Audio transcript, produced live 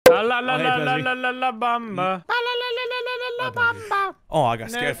La la la la la la la la bamba. Oh, I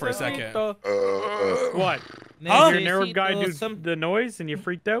got scared for a second. What? Huh? Your Arab guy do the noise and you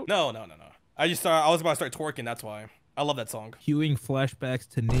freaked out? No. I was about to start twerking. That's why. I love that song. Cueing flashbacks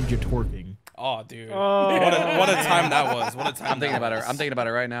to ninja twerking. Oh, dude. Oh. What a time that was. What a time. I'm thinking about it. I'm thinking about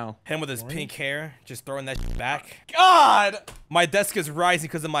it right now. Him with his pink hair, just throwing that shit back. God! My desk is rising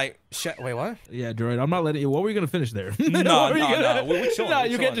because of my shit. Wait, what? Yeah, Droid, I'm not letting you. What were you gonna finish there? No. We're chilling. No, we're you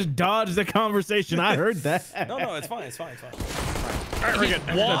chilling. can't just dodge the conversation. I heard that. No, it's fine. It's fine. Alright, we're good.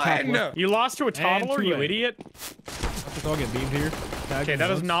 One. You lost to a toddler, you idiot. Let's all get beamed here. Okay,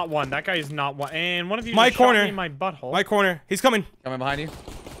 that is not one. That guy is not one. And one of you My just shot corner. me in my butthole. My corner. He's coming. Coming behind you.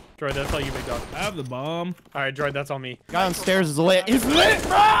 Droid, that's all you, big dog. I have the bomb. Alright, Droid, that's all me. Guy on stairs is lit. He's lit,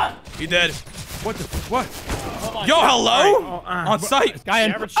 bro! He dead. What the? What? Yo, hello? Oh, On site. Guy The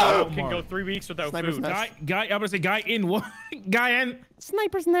in. average child can go 3 weeks without Sniper's food. nest. Guy. I'm gonna say guy in what? Guy in.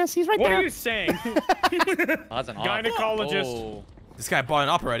 Sniper's nest. He's right What there. are you saying? Oh, that's an op. Gynecologist. Oh. This guy bought it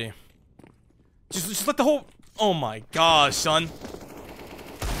up already. Just let the whole. Oh my gosh, son.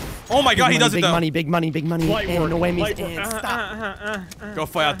 Oh my god, he does it big though. money, big money, big money. Light And work. no way me Light work. stand. Stop. Go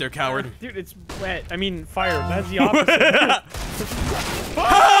fight out there, coward. Dude, it's wet. I mean, fire. That's the opposite.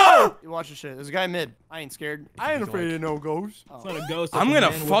 You watch this shit. There's a guy mid. I ain't scared. I ain't Keep afraid of no ghosts. It's not a ghost. I'm it's a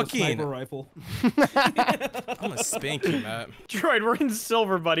gonna man with a fucking- sniper rifle. I'm gonna spank you, Matt. Droid, we're in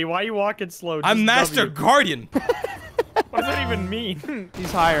silver, buddy. Why are you walking slow? I'm Just Master W. Guardian. What does that even mean?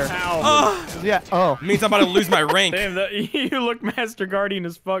 He's higher. Ow. Yeah. Oh. Means I'm about to lose my rank. Damn, you look Master Guardian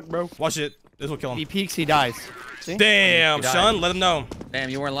as fuck, bro. Watch it. This will kill He him. peeks, he dies. See? Damn, He died. son. Let him know. Damn,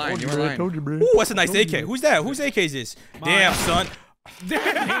 you weren't lying. You weren't lying. Told you, bro. Ooh, what's a nice AK? Who's that? Whose AK is this? Damn, son.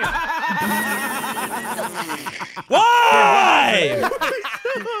 Why?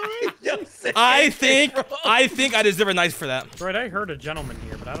 I think I deserve a knife for that. Droid, I heard a gentleman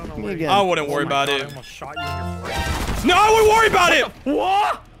here, but I don't know where he Again. is. I wouldn't Oh worry my about God, I it. almost shot you in your brain. No, I wouldn't worry about it.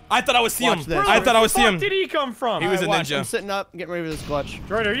 What? I thought I would see him. Watch this. I thought I would see Where him. did he come from? He was a Alright, watch. I'm ninja. sitting up, getting ready for this clutch.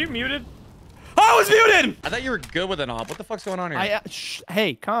 Droid, are you muted? I was muted. I thought you were good with an op. What the fuck's going on here?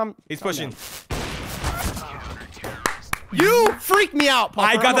 Hey, calm. He's calm pushing. down. You freak me out, Papa.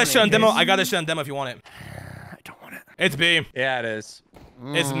 I got that shit shit on demo. I got that shit on demo if you want it. I don't want it. It's B. Yeah, it is.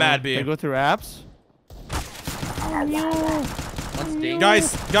 It's mad B. Can I go through apps? Let's ding.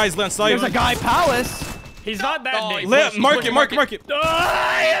 Guys, land sight. There's a guy palace. He's not that big. Mark it.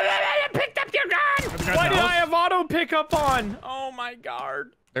 I picked up your gun! Why did I have auto pickup on? Oh my god.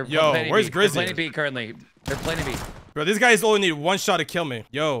 They're Yo, planning where's B. Grizzly? They're planning B currently. They're planning B. Bro, these guys only need one shot to kill me.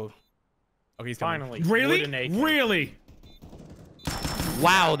 Yo. Okay, he's coming. Finally. Really? Wooden AK. Really?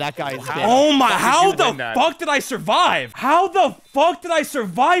 Wow, that guy is dead. Oh my, How did how you the win that? fuck did I survive? How the fuck did I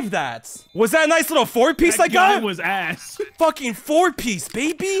survive that? Was that a nice little 4-piece I That guy got? was ass. Fucking 4-piece,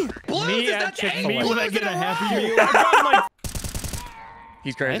 baby. Blues Me is at not Chick-fil-A. the Me Would I get a happy meal? I got my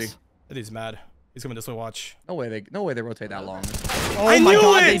He's crazy. Nice. That dude's mad. He's coming this way, watch. No way they rotate that long. Oh I my knew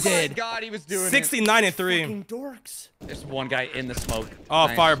god, it! they did. God, he was doing 69 and 3. Fucking dorks. There's one guy in the smoke. Oh,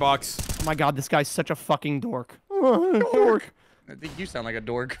 Nice. firebox. Oh my god, this guy's such a fucking dork. Dork. I think you sound like a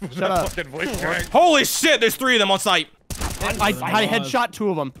dork. Shut up. Fucking voice crack. Holy shit, there's 3 of them on site. I headshot 2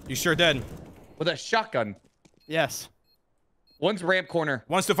 of them. You sure did. With a shotgun. Yes. One's ramp corner.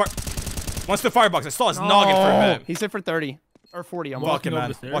 One's the firebox. I saw his noggin for a minute. He's hit for 30 or 40. I'm Fucking walking. over man.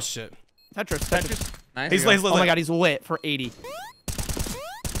 the stairs. Watch shit. Tetris. Nice. He's There lit. you Oh my god, he's lit for 80.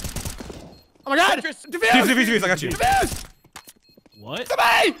 Oh my god! Tetris. Defuse, I got you. Defuse! What?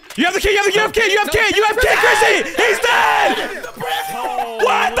 Hey! You have the key, you have key, Chrissy! He's dead!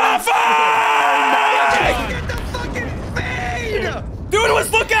 What the fuck? Get the fucking fade! Dude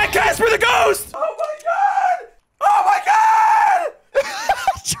was looking at Casper the Ghost! Oh my god! Oh my god!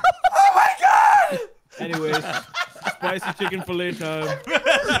 Oh my god! Anyways, spicy chicken fillet time.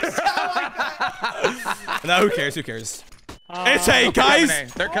 No, who cares? Who cares? It's hey,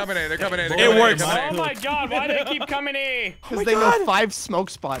 guys! They're coming in. It works. Oh my god, why do they keep coming in? Because they know 5 smoke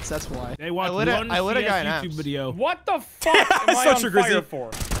spots, that's why. They watched lit one a guy in CS YouTube apps. video. What the fuck am I So on true, Grizzly. fire for?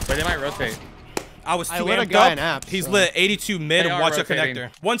 But they might rotate. I was I too lit a amped guy up. in apps, He's so. lit 82 mid They and are watch a rotating.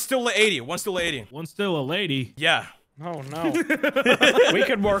 connector. One's still lit 80. One's still lit 80. One's still a lady. Yeah. Oh no. We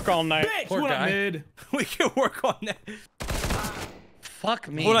could work all night. Poor What guy. mid? We can work on that. Fuck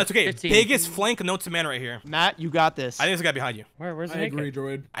me. Hold on, it's okay. 15. Biggest flank known to man right here. Matt, you got this. I think there's a guy behind you. Where's I the agree, AK?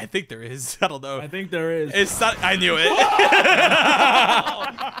 Droid. I think there is. I don't know. I think there is. It's not, I knew it.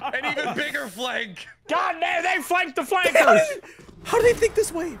 An even bigger flank. God damn, they flanked the flankers! How do they think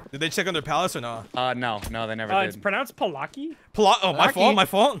this way? Did they check on their palace or no? No, they never It's did. pronounced Palaki? Oh, my Lucky. fault, my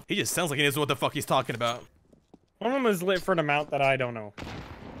fault. He just sounds like he knows what the fuck he's talking about. One of them is lit for an amount that I don't know.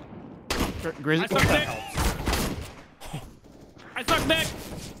 Grizzly. I suck dick.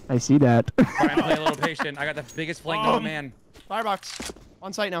 I see that. Trying to play a little patient. I got the biggest flank of a man. Firebox.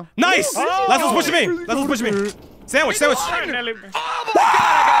 On site now. Nice! Last one's pushing me. Last one's pushing me. Sandwich, sandwich.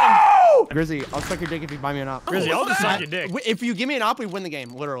 Grizzly, I'll suck your dick if you buy me an op. Grizzly, I'll just suck your dick. If you give me an op, we win the game,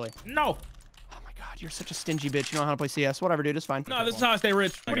 literally. No. Oh my god, you're such a stingy bitch. You don't know how to play CS. Whatever, dude. It's fine. No, this is how I stay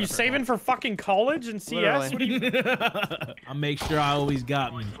rich. What are you saving for fucking college and CS? Literally. What are you I make sure I always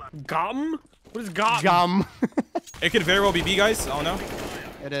got me. gum? What is gum? Gum. It could very well be B, guys. I don't know.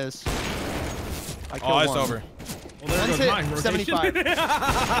 It is. I killed Oh, it's one. over. Well, there One's goes hit, mine. Rotation. 75.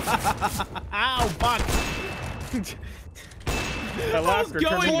 Ow, fuck. That last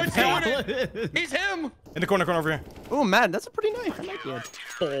return going to down the He's him. In the corner over here. Oh, man, that's a pretty knife. I like it.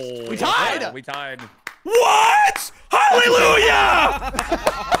 Oh. We tied. We tied. What? Hallelujah!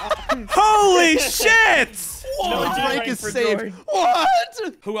 Holy shit! Whoa, No, Frank rank is for saved. Droid.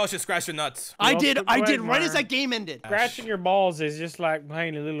 What? Who else just scratched your nuts? I else did would right Droid, as man? that game ended. Scratching your balls is just like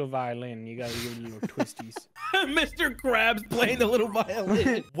playing a little violin. You gotta give it little twisties. Mr. Krabs playing the little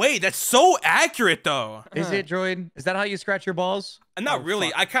violin. Wait, that's so accurate though. Is it, Droid? Is that how you scratch your balls? Not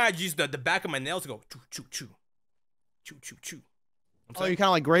really. I kind of use the back of my nails to go choo choo choo, choo choo choo. Oh, you kind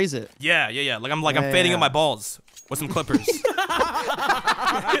of like graze it. Yeah. Like I'm fading Yeah. up my balls with some clippers.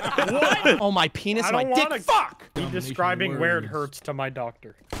 Oh, my penis, I my don't dick. wanna- Fuck. Me describing where it hurts to my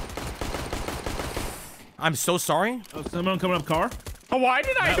doctor. I'm so sorry. Oh, someone coming up car? Oh, why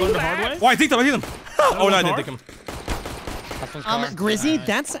did I That do one the hard that? way? Oh, I think them. Oh no, I didn't car? think him. Grizzy,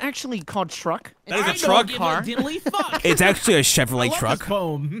 that's actually called truck. That is a I truck. don't give a diddly fuck. It's actually a I Chevrolet love truck. this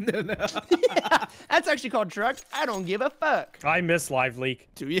foam. Yeah, that's actually called truck. I don't give a fuck. I miss Live Leak.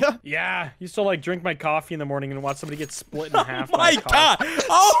 Do ya? Yeah, used to like drink my coffee in the morning and watch somebody get split in half. by My a car. God!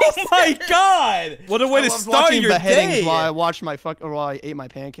 Oh my God! What a way I to loved start watching your beheadings day! while I watched my while I ate my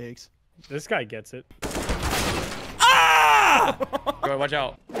pancakes. This guy gets it. Ah! Droid, watch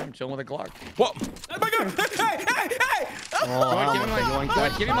out. I'm chilling with a Glock. What? Oh, Droid, give me my, yoink, Droid,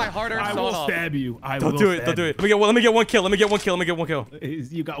 yoink. give me my hard-earned I will sawed-off. stab you. I Don't will do it! stab Don't do it! Let me get one kill. Let me get one kill. you.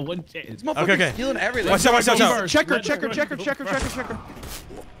 You got one chance. Okay. Stealing everything. Watch out! Watch out! Watch out! First. Checker.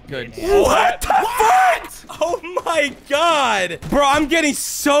 Good. What the fuck? Oh my God, bro! I'm getting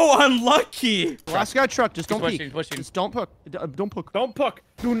so unlucky. Last guy truck. Just don't He's peek. pushing. Just don't poke. Don't poke. Don't puck.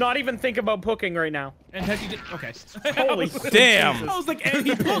 Do not even think about pucking right now. And has he did, okay. Holy Damn. I was like, and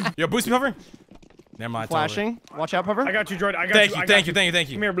he pulled. Yo, boost me cover. Never mind. it's over. Flashing. Watch out, Puffer. I got you, Droid. I got Thank you. you. I got Thank you. Thank you. Thank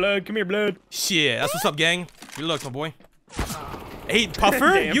Come you. here, blood. Come here, blood. Shit, that's what's up, gang. Good luck, my boy. Hey,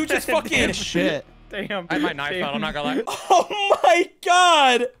 Puffer, Damn. you just fucking. Shit. Damn. I had my knife out. I'm not gonna lie. Oh my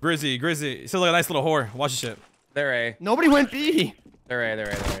God. Grizzy. Still like a nice little whore. Watch this shit. They're A. Nobody went B. They're A. They're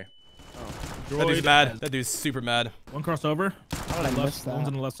A. They're A. That dude's mad. That dude's super mad. One crossover. How did I miss One's on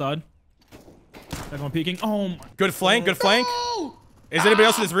that? the left side. Second one peeking. Oh my. Good flank. Good flank. Is anybody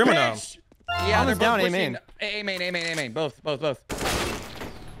else in this room or no? Yeah, One they're is both down, A pushing. main. A main. Both.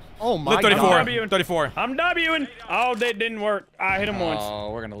 Oh my Lit 34. god. W'ing. 34. I'm W'ing. Oh, that didn't work. I hit him once. Oh,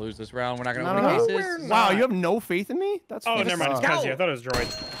 we're gonna lose this round. We're not gonna No, win no, cases. Wow, you have no faith in me? That's Oh, fucked never mind. It's up. Kazi. I thought it was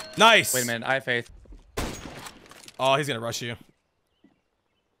Droid. Nice. Wait a minute. I have faith. Oh, he's gonna rush you.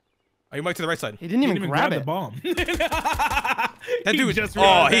 Oh, you might to the right side. He didn't He even grab the it. bomb. That dude. just Oh,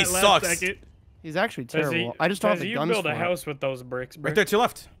 realized he that last sucks. second. He's actually Kazi, terrible. I just don't have Kazi, the you guns build for a it. house with those bricks, bro. Right there to your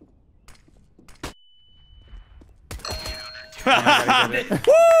left.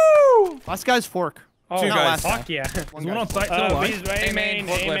 Woo! Last guy's fork. Oh, Two no, guys. Fuck yeah. There's one on site still He's alive. A main, main,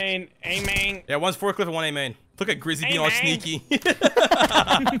 A forklift. main, A main. Yeah, one's forklift and one A main. Look at Grizzy being all Hey, man.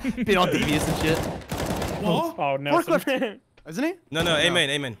 sneaky. Being all devious and shit. Oh, no. Forklift. Isn't he? No, A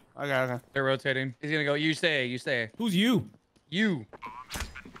main. Okay. They're rotating. He's gonna go. You stay. Who's you? You.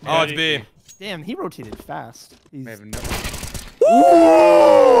 Oh, it's B. Damn, he rotated fast. He's... I have no.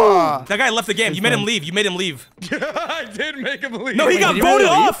 Ooh! That guy left the game. You made him leave. I did make him leave. No, he got did you want voted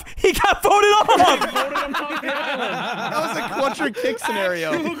him to leave? off. He got voted off. That was a quadra kick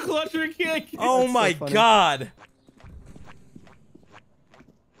scenario. Clutcher kick. Oh so my funny. God.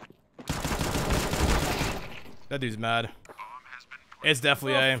 That dude's mad. It's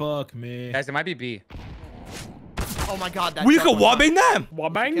definitely A. Fuck me. Guys, it might be B. Oh my god, that Well, you truck can went wallbang them.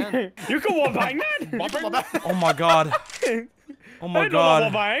 Wabang? You can wabang that? Oh my God. Oh I my didn't know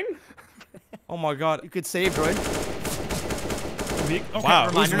God. wabang. Oh my God. You could save, droid. Okay, Wow,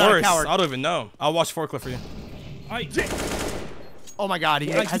 never mind, who's you're not a worse? coward. I don't even know. I'll watch forklift for you. Oh my god, he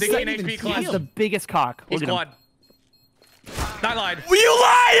has, 16 the, HP he clutch. has the biggest cock. He's Look at him. quad. Not lied. You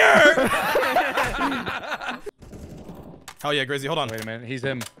liar! Hell yeah, Grizzy, hold on. Wait a minute. He's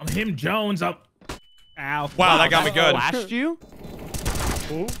him. I'm him Jones up. Ow. Wow, that got me good. Flashed you?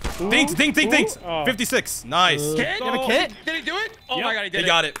 Dinks. Oh. 56. Nice. Kid? You have a kit? Did he do it? Oh Yep. my god, he did They it.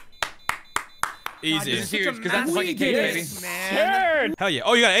 got it. This Easy. is huge because that's fucking kid, baby. Man. Scared. Hell yeah.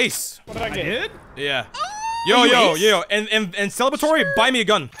 Oh, you got an ace. What did I I get? did? Yeah. you Yo. ace? And celebratory, buy me a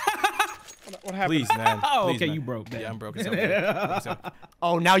gun. What happened? Please, man. Oh, Please, okay, man. you broke that. Yeah, I'm broke. So.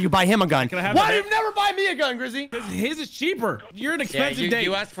 Oh, now you buy him a gun. Can I have Why do that? you never buy me a gun, Grizzy? His is cheaper. You're an Yeah, expensive you date.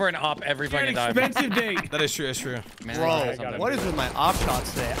 ask for an op every You're an fucking time. expensive date. That is true. That's true. Man, Bro, what is with my op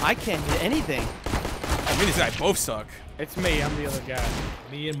shots today? I can't hit anything. I mean, these guys both suck. It's me. I'm the other guy.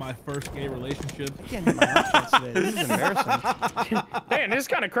 Me and my first gay relationship. I can't hit my op shots today. This is embarrassing. Man, this is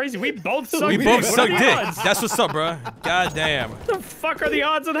kind of crazy. We both suck. We dick. both What suck are the dick. odds? That's what's up, bro. God damn. What the fuck are the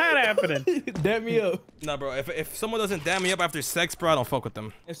odds of that happening? Dab me up. Nah, bro. If someone doesn't dam me up after sex, bro, I don't fuck with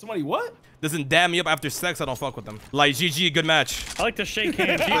them. If somebody what? Doesn't dam me up after sex, I don't fuck with them. Like, GG, good match. I like to shake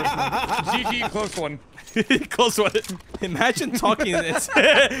hands. GG, close one. Close one. Imagine talking it's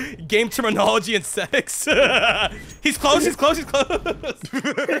game terminology and sex. He's close.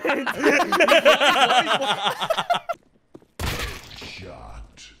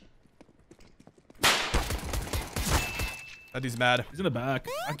 That dude's mad. He's in the back.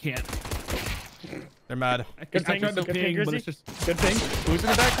 I can't. They're mad. Good thing. tried to Good thing, ping, but Grizzy. it's just. Good thing. Who's in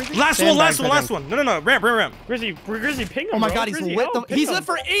the back, Grizzy? Last one. No. Ramp. Grizzy, ping him. Oh my bro. god, he's Grizzy, lit. help, ping He's him. lit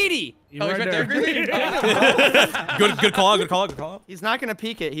for 80. You're Oh, he's right there, Grizzy. Good call out. He's not gonna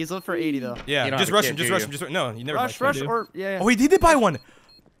peek it. He's lit for 80 though. Yeah, You don't just have a rush kid, him. Just do rush you? him. Just no, you never. Rush, buy a kid. or yeah. Oh, he did buy one.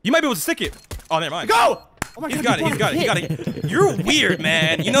 You might be able to stick it. Oh, never mind. Go! Oh my He's god, got it. You're weird,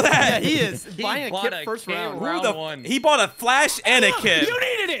 man. You know Yeah, that? he is. He Buying a bought kit a first kit round. round one. He bought a flash and a kid. You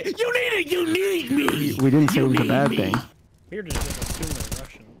needed it. You need me. We didn't say it was a bad thing. We're just assuming they're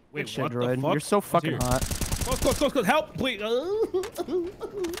Russian. Wait, Shit, what the droid. fuck? You're so fucking What's hot. Close. Help, please.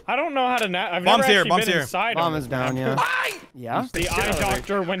 I don't know how to. I've Bomb's never here, actually bomb's been here. inside. Bomb on is this down, map. yeah. Yeah? The eye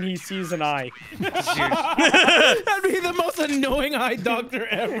doctor when he sees an eye. That'd be the most annoying eye doctor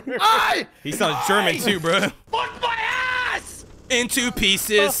ever. Aye! He sounds German too, bro. Fuck my ass! In two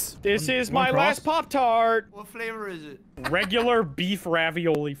pieces. This is One my cross? last Pop-Tart. What flavor is it? Regular beef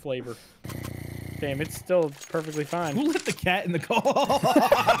ravioli flavor. Damn, it's still perfectly Who fine. let the cat in the car?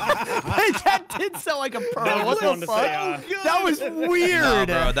 That did sound like a pearl. I What just wanted the to fuck? say, That was weird. Nah,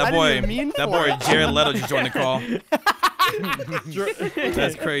 bro, I that didn't boy, even mean that for boy it. Jared Leto just joined the call.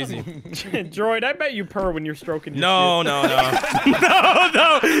 That's crazy. Droid, I bet you purr when you're stroking your No. shit.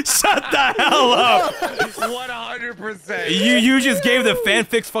 No. Shut the hell up. 100%. You just gave the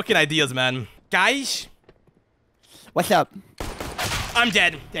fanfics fucking ideas, man. Guys, What's up? I'm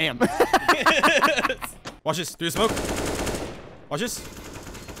dead. Damn. Watch this. Do the smoke. Watch this.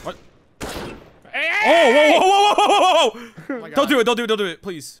 What? Hey, Whoa. Oh my Don't God. do it,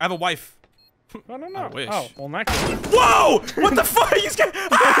 please. I have a wife. No. I wish. Oh, well, in that case. Whoa! What the fuck? You scared?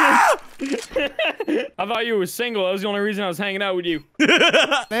 Ah! I thought you were single. That was the only reason I was hanging out with you.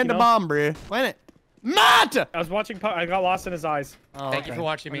 Land a bomb, bro. Plant it. Matt! I was watching. I got lost in his eyes. Oh, Thank you okay. for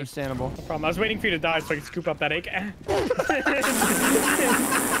watching me. Understandable. No problem. I was waiting for you to die so I could scoop up that egg. At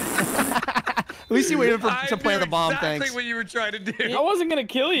least you waited for, I to plant knew the bomb, exactly thanks. what you were trying to do. I wasn't gonna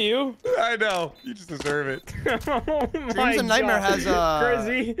kill you. I know. You just deserve it. Oh my Dreams of Nightmare God. has,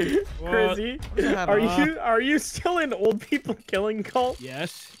 Chrissy, have are you still in old people killing cult?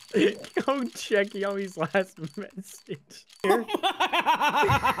 Yes. Go check Yomi's last message. Here.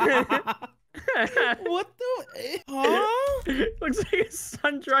 What the? Huh? Looks like a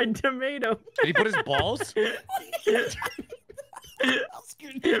sun-dried tomato. Did he put his balls? I'm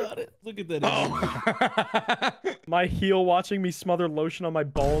scared about it. Look at that. My heel watching me smother lotion on my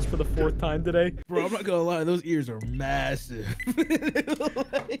balls for the 4th time today. Bro, I'm not gonna lie. Those ears are massive.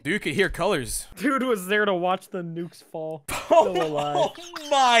 Dude, you could hear colors. Dude was there to watch the nukes fall. Still alive. Oh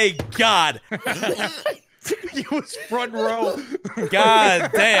my god. He was front row.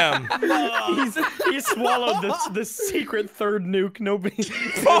 God damn. He swallowed the secret 3rd nuke. Nobody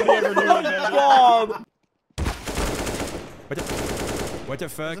ever knew about it. What the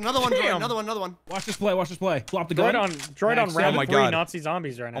fuck? Another one, Damn. another one. Watch this play. Flop the gun. Droid on Max, round oh my 3 God. Nazi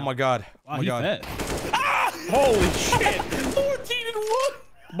zombies right now. Oh my god. Wow, Oh my he god. fed. Holy shit. 14 and 1.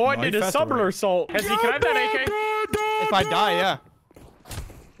 Boy No, did he a faster, subler right? assault. Can I have that AK? If I die, yeah.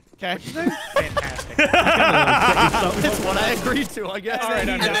 Okay. Fantastic. That's what I agreed to, I guess. Alright,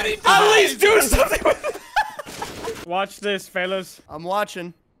 I'm done. At least do something with it. Watch this, fellas. I'm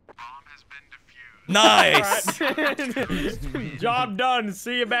watching. Nice. Job done.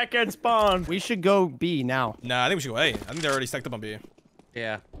 See you back at spawn. We should go B now. Nah, I think we should go A. I think they're already stacked up on B.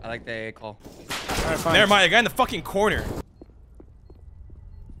 Yeah, I like the A call. Alright, fine. Never mind, a guy in the fucking corner.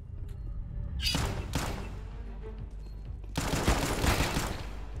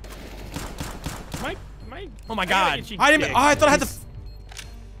 Oh my god. I didn't. Oh, I thought I had to.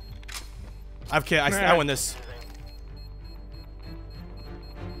 Okay, I win this.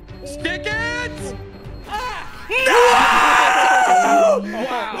 Stick it! No!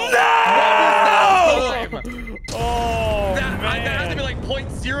 Oh, That has to man. be like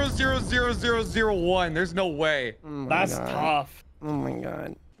 0.000001. There's no way. Oh my That's god. tough. Oh my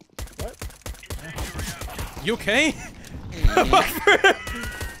god. You okay?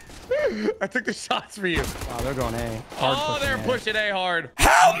 I took the shots for you. Wow, they're going A. Hard Oh, they're A. pushing A hard.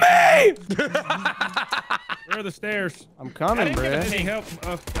 Help me! Where are the stairs? I'm coming, bro. Any help?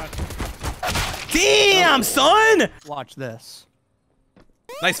 Oh, gotcha. Damn, son! Watch this.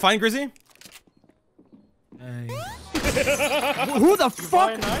 Nice find, Grizzy. Nice. Who the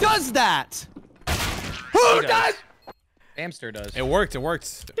fuck does that? Who does? Amster does. It worked. It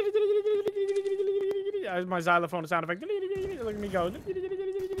worked. My xylophone sound effect. Look at me go.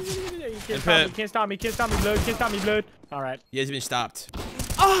 You Pit. can't stop me. Can't stop me, blood. Can't stop me, blood. All right. He has been stopped.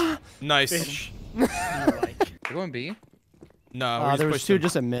 Ah! Nice. Fish. They're going B. No, we're There just was two pushing.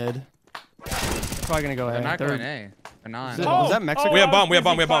 just a mid. They're probably gonna go A. They're not They're- going A. They're not. Is it- was that Mexico? We have bomb, we have busy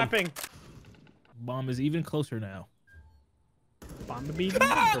bomb, we have bomb. clapping. Bomb is even closer now. Bomb to be even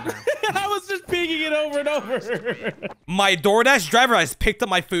deeper now. I was just pinging it over and over. My DoorDash driver has picked up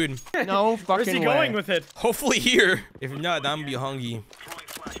my food. No fucking Where's he way. going with it? Hopefully here. If not, I'm gonna be hungry.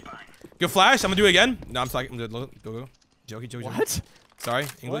 Go flash. I'm gonna do it again. No, I'm sorry. Go. Jokey. What? Sorry,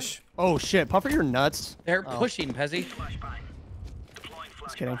 English. Oh shit, Puffer, you're nuts. They're pushing, Pezzy.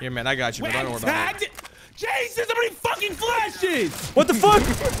 Just kidding. Here, man, I got you. But don't worry about it. Tagged. Jesus, how many fucking flashes? What the fuck?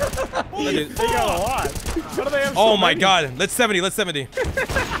 They got a lot. What do they have? Oh so my many? god. Let's 70. Let's 70.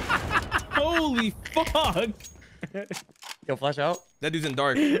 Holy fuck. Yo, flash out. That dude's in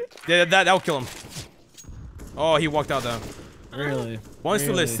dark. Yeah, that'll kill him. Oh, he walked out though. Really? Wants to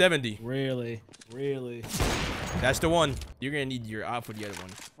Really? list 70. Really? Really? That's the one. You're gonna need your eye for the other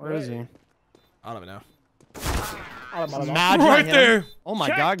one. Where is he? I don't know. Imagine Right I hit him. there. Oh my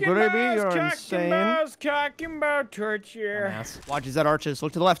god, good AB, you're Cock insane. and mouse, torch here. Ass. Watch, he's at arches.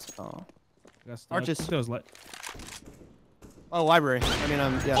 Look to the left. Oh. That's Arches. Those like. Oh, library. I mean,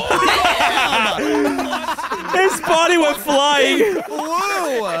 yeah. His body went flying.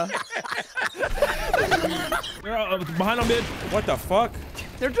 Whoa! They're behind on mid. What the fuck?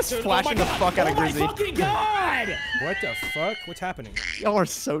 They're just flashing the fuck out of Grizzy. Fucking god! What the fuck? What's happening? Y'all are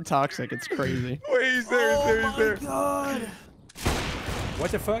so toxic. It's crazy. Wait, he's there, he's there. God.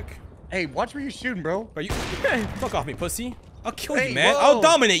 What the fuck? Hey, watch where you're shooting, bro. Bro, you fuck off me, pussy. I'll kill Hey, you, man. whoa. I'll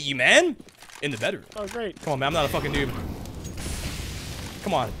dominate you, man. In the bedroom. Oh, great. Come on, man. I'm not a fucking noob.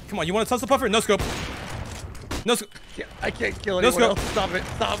 Come on. You want to tussle puffer? No scope. No scope. I can't kill No anyone scope. else. Stop it.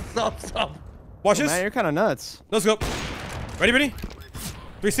 Stop. Watch Man, this. you're kind of nuts. No scope. Ready?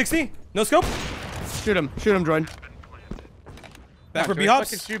 360. No scope. Shoot him, droid. Back for Fucking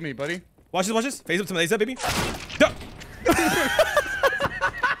B-hops. shoot me, buddy. Watch this. Phase up to laser, baby. Duh.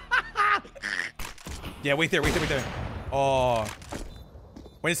 Yeah, wait there. Oh.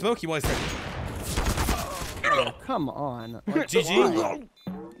 When you smoke, he wants to. Oh, come on. Like, GG. why?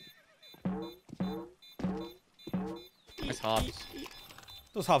 Nice hops.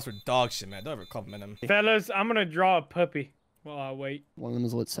 Those hops are dog shit, man. Don't ever compliment them. Fellas, I'm gonna draw a puppy while I wait. One of them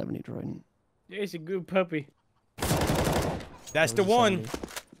is lit 70 droid. It's a good puppy. That's the one.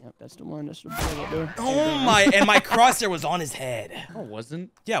 Yep, that's the one. That's the one. Dude. Oh my! And my crosshair was on his head. No, it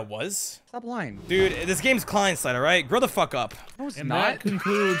wasn't. Yeah, it was. Stop lying. Dude, this game's client side, all right? Grow the fuck up. No, it's And not. that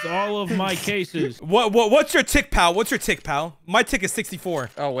concludes all of my cases. What's your tick, pal? My tick is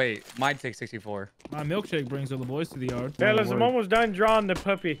 64. Oh, wait. Mine takes 64. My milkshake brings all the boys to the yard. Fellas, I'm almost done drawing the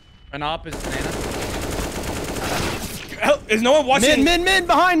puppy. An op is banana. Is no one watching? Mid,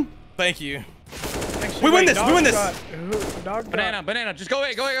 behind. Thank you. Actually, We win wait, this, we win this. Dog Banana. Just go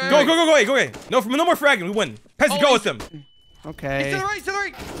away. Go away. No more fragging. We win. Pezzy, go with them. Okay. He's to the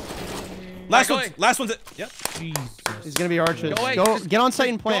right. Last go one's. away. Last one's. Yep. Jesus. He's gonna be arches. Go away. Go, Just- get on site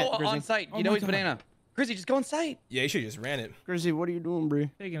and plant, Go Grizzy. on site. Oh You know my he's God. banana. Grizzy, just go on site. Yeah, you should have just ran it. Grizzy, what are you doing, bro?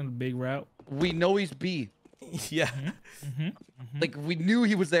 Taking a big route. We know he's B. Yeah. Like, we knew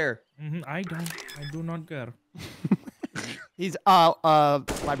he was there. I do not care. He's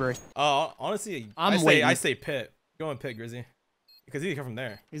library. Honestly, I'm I say waiting. I say pit. Go and pit, Grizzy. Because he can come from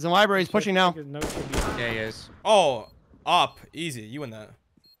there. He's in library. He's pushing now. Yeah, he is. Oh, up. Easy. You win that.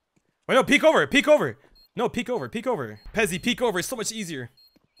 Wait, no, peek over. No, peek over. Pezzy, peek over. It's so much easier.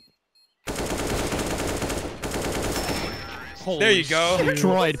 There you go.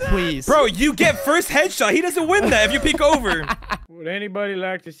 Droid, please. Bro, you get first headshot. He doesn't win that if you peek over. Would anybody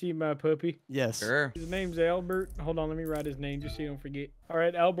like to see my puppy? Yes. Sure. His name's Albert. Hold on, let me write his name just so you don't forget. All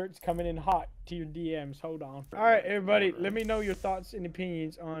right, Albert's coming in hot to your DMs. Hold on. All right, everybody, let me know your thoughts and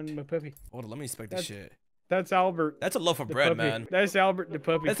opinions on my puppy. Hold on, let me inspect this shit. That's Albert. That's a loaf of the bread, puppy. man. That's Albert the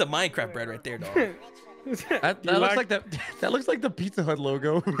puppy. That's a Minecraft bread right there, dog. That looks like the that looks like the Pizza Hut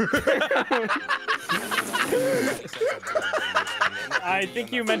logo. I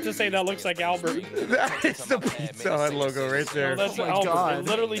think you meant to say that looks like Albert. That's the Pizza Hut logo right there. No, that's Oh my Albert. God. It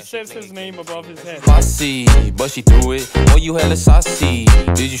literally says his name above his head. Bossy, but she threw it. Oh, you hella saucy.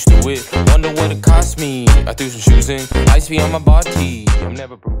 Did you stew it? Wonder what it cost me. I threw some shoes in. Ice be on my body. I'm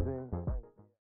never.